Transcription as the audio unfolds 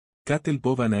Cattle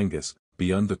Bovine Angus,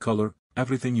 beyond the color,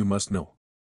 everything you must know.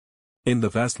 In the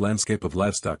vast landscape of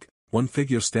livestock, one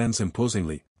figure stands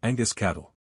imposingly, Angus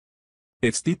cattle.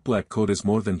 Its deep black coat is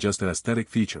more than just an aesthetic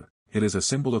feature, it is a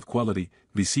symbol of quality,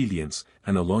 resilience,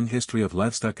 and a long history of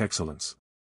livestock excellence.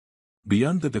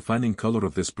 Beyond the defining color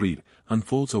of this breed,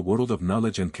 unfolds a world of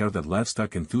knowledge and care that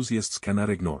livestock enthusiasts cannot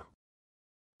ignore.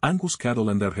 Angus cattle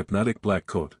and their hypnotic black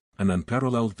coat, an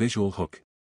unparalleled visual hook.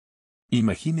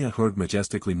 Imagine a herd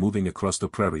majestically moving across the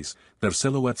prairies, their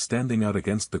silhouettes standing out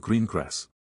against the green grass.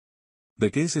 The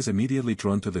gaze is immediately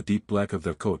drawn to the deep black of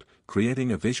their coat,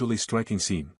 creating a visually striking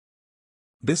scene.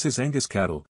 This is Angus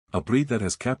cattle, a breed that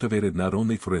has captivated not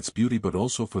only for its beauty but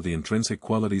also for the intrinsic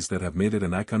qualities that have made it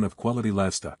an icon of quality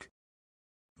livestock.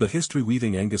 The history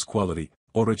weaving Angus quality,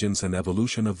 origins and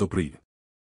evolution of the breed.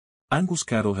 Angus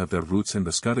cattle have their roots in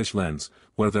the Scottish lands,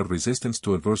 where their resistance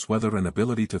to adverse weather and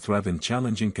ability to thrive in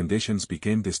challenging conditions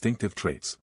became distinctive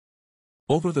traits.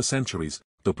 Over the centuries,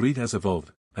 the breed has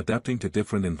evolved, adapting to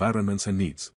different environments and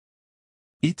needs.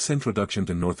 Its introduction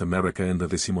to North America in the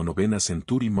 19th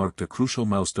century marked a crucial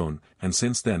milestone, and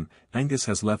since then, Angus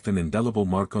has left an indelible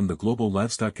mark on the global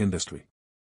livestock industry.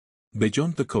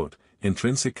 Beyond the coat,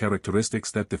 intrinsic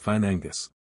characteristics that define Angus.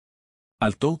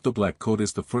 Although the black coat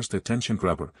is the first attention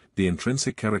grabber, the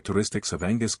intrinsic characteristics of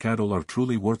Angus cattle are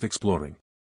truly worth exploring.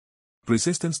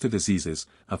 Resistance to diseases,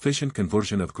 efficient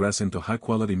conversion of grass into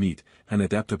high-quality meat, and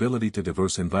adaptability to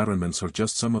diverse environments are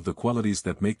just some of the qualities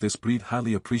that make this breed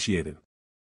highly appreciated.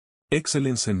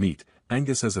 Excellence in meat,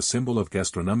 Angus as a symbol of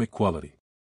gastronomic quality.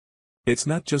 It's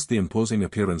not just the imposing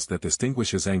appearance that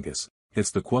distinguishes Angus, it's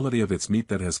the quality of its meat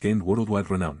that has gained worldwide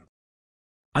renown.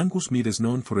 Angus meat is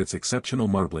known for its exceptional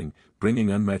marbling,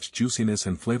 bringing unmatched juiciness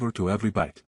and flavor to every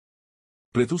bite.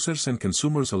 Producers and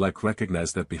consumers alike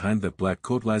recognize that behind that black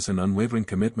coat lies an unwavering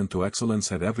commitment to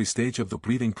excellence at every stage of the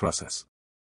breeding process.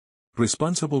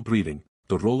 Responsible breeding,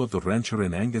 the role of the rancher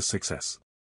in Angus success.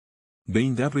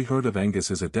 Behind every herd of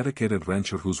Angus is a dedicated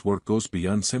rancher whose work goes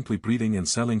beyond simply breeding and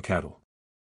selling cattle.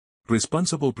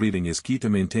 Responsible breeding is key to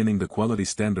maintaining the quality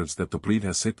standards that the breed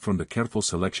has set, from the careful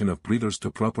selection of breeders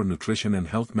to proper nutrition and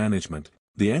health management.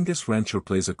 The Angus rancher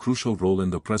plays a crucial role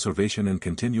in the preservation and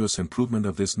continuous improvement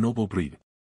of this noble breed.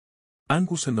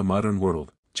 Angus in the modern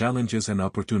world, challenges and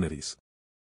opportunities.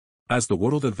 As the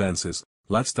world advances,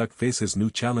 livestock faces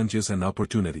new challenges and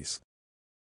opportunities.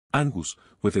 Angus,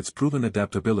 with its proven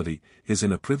adaptability, is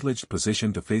in a privileged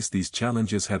position to face these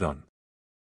challenges head-on.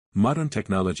 Modern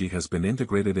technology has been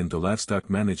integrated into livestock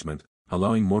management,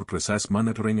 allowing more precise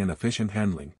monitoring and efficient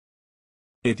handling.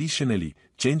 Additionally,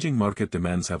 changing market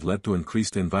demands have led to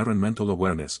increased environmental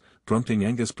awareness, prompting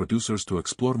Angus producers to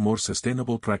explore more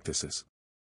sustainable practices.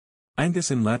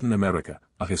 Angus in Latin America,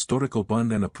 a historical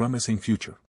bond and a promising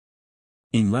future.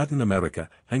 In Latin America,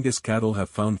 Angus cattle have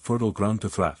found fertile ground to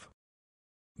thrive.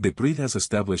 The breed has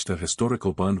established a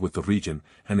historical bond with the region,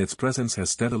 and its presence has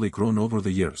steadily grown over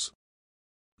the years.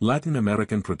 Latin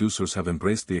American producers have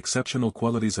embraced the exceptional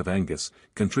qualities of Angus,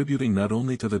 contributing not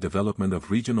only to the development of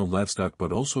regional livestock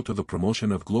but also to the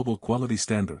promotion of global quality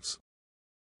standards.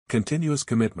 Continuous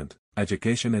commitment,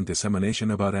 education and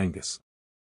dissemination about Angus.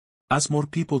 As more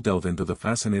people delve into the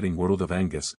fascinating world of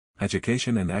Angus,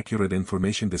 education and accurate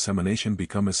information dissemination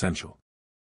become essential.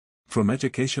 From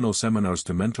educational seminars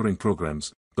to mentoring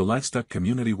programs, the livestock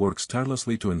community works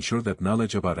tirelessly to ensure that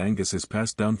knowledge about Angus is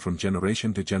passed down from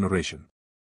generation to generation.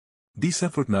 This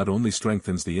effort not only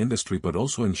strengthens the industry but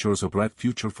also ensures a bright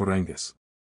future for Angus.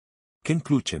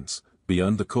 Conclusions: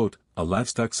 Beyond the coat, a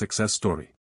livestock success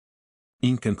story.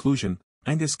 In conclusion,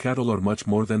 Angus cattle are much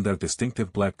more than their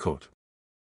distinctive black coat.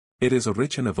 It is a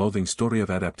rich and evolving story of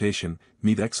adaptation,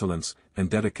 meat excellence, and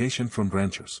dedication from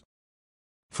ranchers.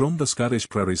 From the Scottish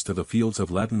prairies to the fields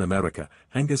of Latin America,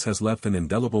 Angus has left an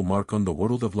indelible mark on the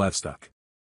world of livestock.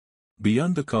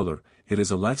 Beyond the color, it is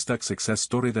a livestock success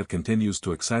story that continues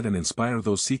to excite and inspire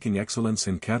those seeking excellence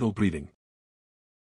in cattle breeding.